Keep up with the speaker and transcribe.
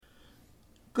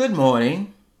Good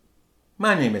morning.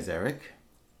 My name is Eric.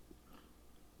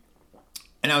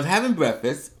 And I was having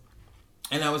breakfast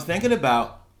and I was thinking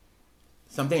about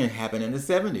something that happened in the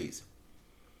 70s.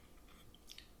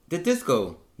 The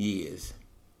disco years.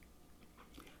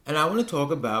 And I want to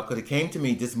talk about, because it came to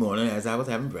me this morning as I was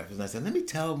having breakfast, and I said, let me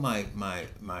tell my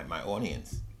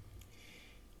audience.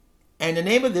 And the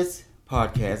name of this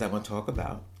podcast I want to talk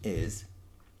about is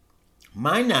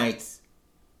My Nights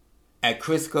at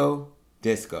Crisco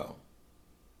Disco.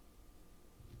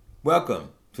 Welcome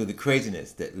to the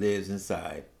craziness that lives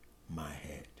inside my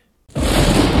head.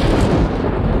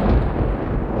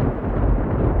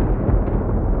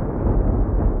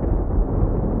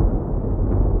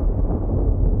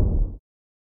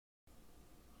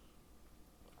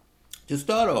 To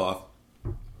start off,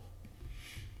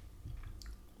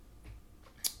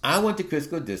 I went to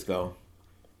Crisco Disco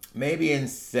maybe in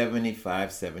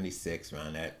 75, 76,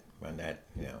 around that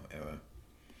era.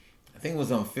 I think it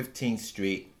was on 15th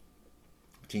Street,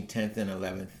 between 10th and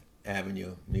 11th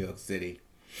Avenue, New York City.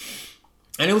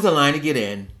 And it was a line to get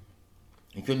in.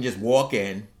 You couldn't just walk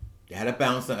in. They had a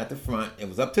bouncer at the front. It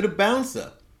was up to the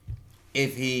bouncer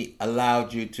if he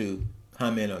allowed you to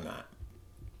come in or not.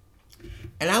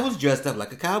 And I was dressed up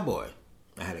like a cowboy.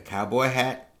 I had a cowboy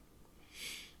hat.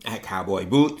 I had cowboy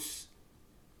boots,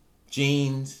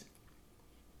 jeans,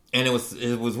 and it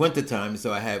was winter time,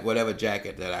 so I had whatever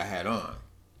jacket that I had on.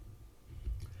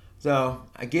 So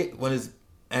I get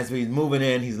as we're moving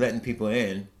in, he's letting people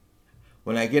in.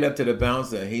 When I get up to the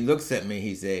bouncer, he looks at me.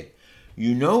 He said,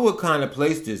 "You know what kind of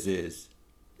place this is?"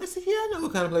 I said, "Yeah, I know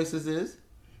what kind of place this is."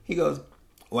 He goes,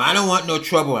 "Well, I don't want no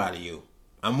trouble out of you.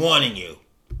 I'm warning you."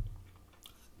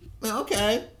 Well,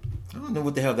 okay. I don't know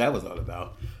what the hell that was all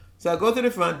about. So I go through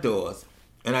the front doors,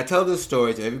 and I tell this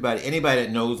story to anybody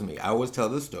that knows me. I always tell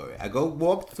this story. I go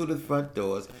walk through the front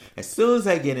doors. As soon as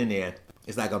I get in there,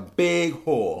 it's like a big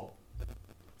hall,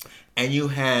 and you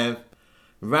have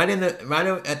right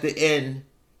at the end,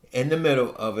 in the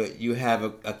middle of it, you have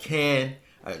a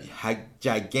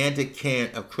gigantic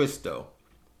can of Crisco,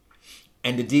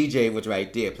 and the DJ was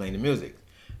right there playing the music.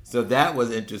 So that was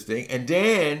interesting. And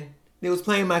then they was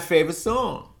playing my favorite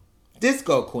song,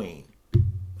 Disco Queen.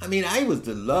 I mean, I used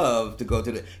to love to go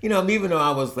to even though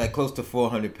I was like close to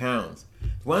 400 pounds,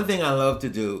 one thing I love to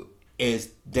do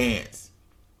is dance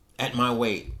at my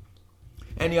weight.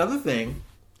 And the other thing,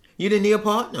 you didn't need a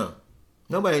partner.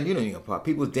 You didn't need a partner.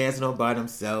 People was dancing all by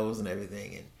themselves and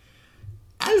everything. And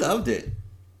I loved it.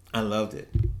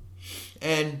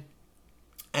 And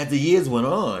as the years went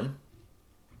on,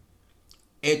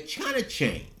 it kind of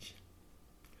changed.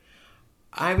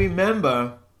 I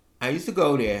remember I used to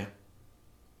go there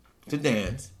to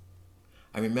dance.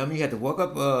 I remember you had to walk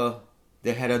up,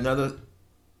 they had another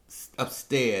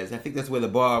upstairs. I think that's where the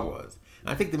bar was.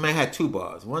 I think they might have two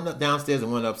bars, one downstairs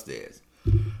and one upstairs.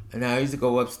 And I used to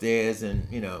go upstairs and,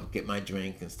 get my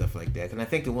drink and stuff like that. And I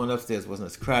think the one upstairs wasn't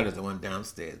as crowded as the one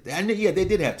downstairs. They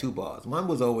did have two bars. One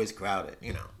was always crowded,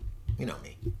 You know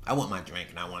me. I want my drink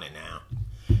and I want it now.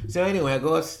 So anyway, I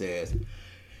go upstairs.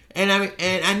 And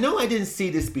I know I didn't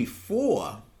see this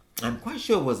before. I'm quite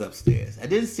sure it was upstairs. I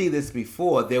didn't see this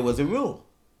before. There was a room.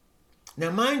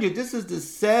 Now, mind you, this is the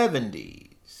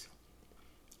 70s.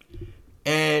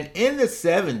 And in the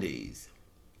 70s,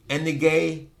 and the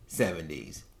gay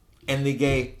 70s, and the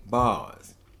gay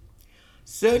bars,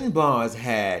 certain bars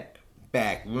had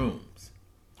back rooms.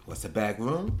 What's a back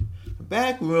room? A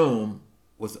back room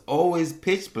was always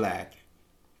pitch black.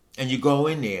 And you go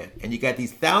in there, and you got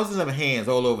these thousands of hands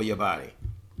all over your body.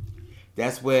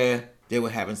 That's where they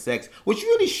were having sex, which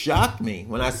really shocked me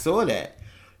when I saw that.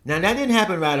 Now, that didn't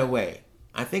happen right away.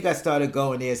 I think I started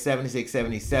going there 76,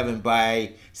 77.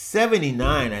 By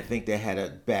 79, I think they had a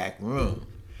back room.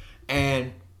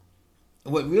 And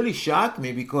what really shocked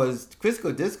me, because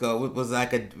Crisco Disco was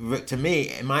like, to me,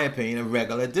 in my opinion, a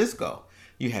regular disco.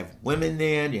 You have women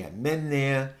there, you have men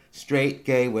there, straight,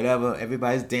 gay, whatever.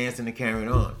 Everybody's dancing and carrying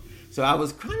on. So I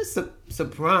was kind of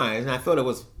surprised, and I thought it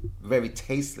was very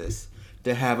tasteless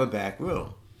to have a back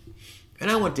room. And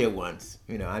I went there once.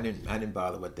 I didn't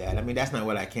bother with that. I mean, that's not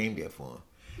what I came there for.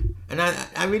 And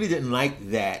I really didn't like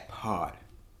that part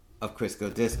of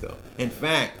Crisco Disco. In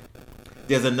fact,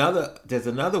 there's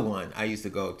another one I used to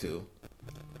go to.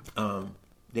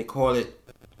 They call it,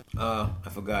 I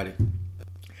forgot it.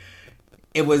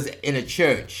 It was in a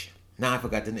church. Now I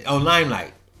forgot the name. Oh,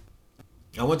 Limelight.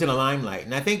 I went to the Limelight,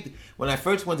 and I think when I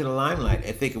first went to the Limelight,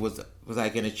 I think it was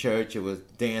like in a church. It was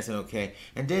dancing, okay.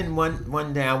 And then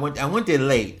one day I went there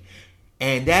late,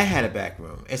 and that had a back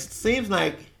room. It seems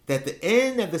like that the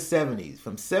end of the 70s,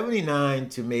 from 79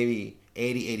 to maybe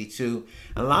 80, 82.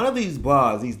 A lot of these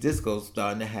bars, these discos,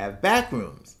 starting to have back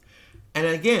rooms. And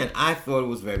again, I thought it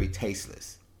was very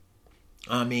tasteless.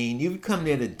 I mean, you come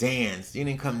there to dance. You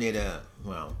didn't come there to,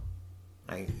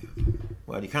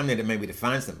 you come there to maybe to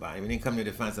find somebody. You didn't come there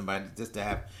to find somebody just to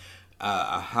have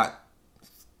a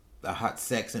hot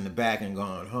sex in the back and go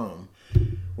on home.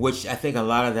 Which I think a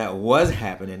lot of that was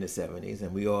happening in the 70s,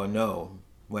 and we all know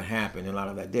what happened. A lot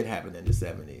of that did happen in the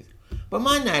 70s. But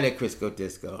my night at Crisco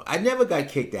Disco, I never got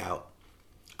kicked out.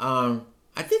 I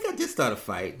think I did start a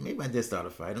fight. Maybe I did start a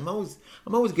fight. I'm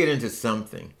always getting into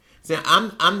something. See,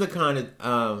 I'm the kind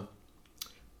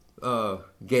of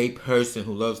gay person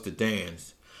who loves to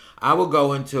dance. I would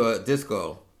go into a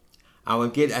disco. I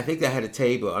think I had a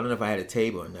table. I don't know if I had a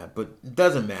table or not, but it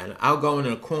doesn't matter. I'll go in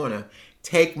a corner,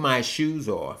 take my shoes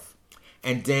off,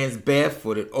 and dance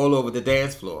barefooted all over the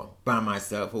dance floor by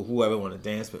myself or whoever want to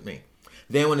dance with me.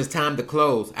 Then when it's time to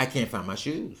close, I can't find my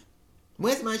shoes.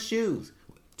 Where's my shoes?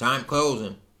 Time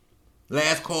closing.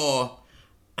 Last call.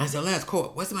 I said, last call.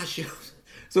 Where's my shoes?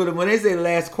 So when they say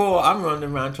last call, I'm running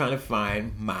around trying to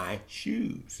find my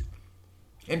shoes.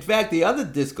 In fact, the other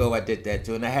disco I did that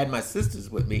to, and I had my sisters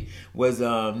with me, was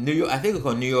New York. I think it was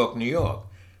called New York, New York.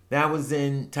 That was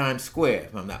in Times Square,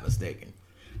 if I'm not mistaken.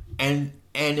 And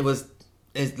it was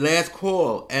his last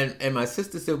call, and my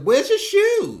sister said, "Where's your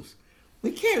shoes?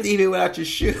 We can't leave here without your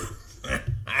shoes."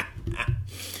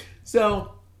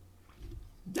 So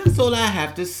that's all I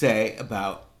have to say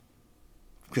about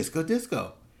Crisco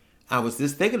Disco. I was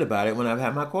just thinking about it when I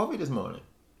had my coffee this morning.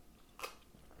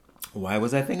 Why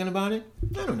was I thinking about it?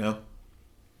 I don't know.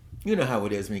 You know how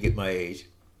it is when you get my age.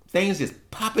 Things just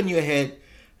pop in your head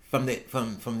from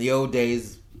the old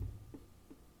days.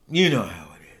 You know how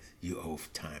it is, you old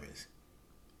timers.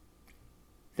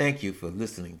 Thank you for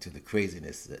listening to the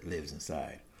craziness that lives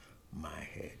inside my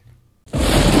head.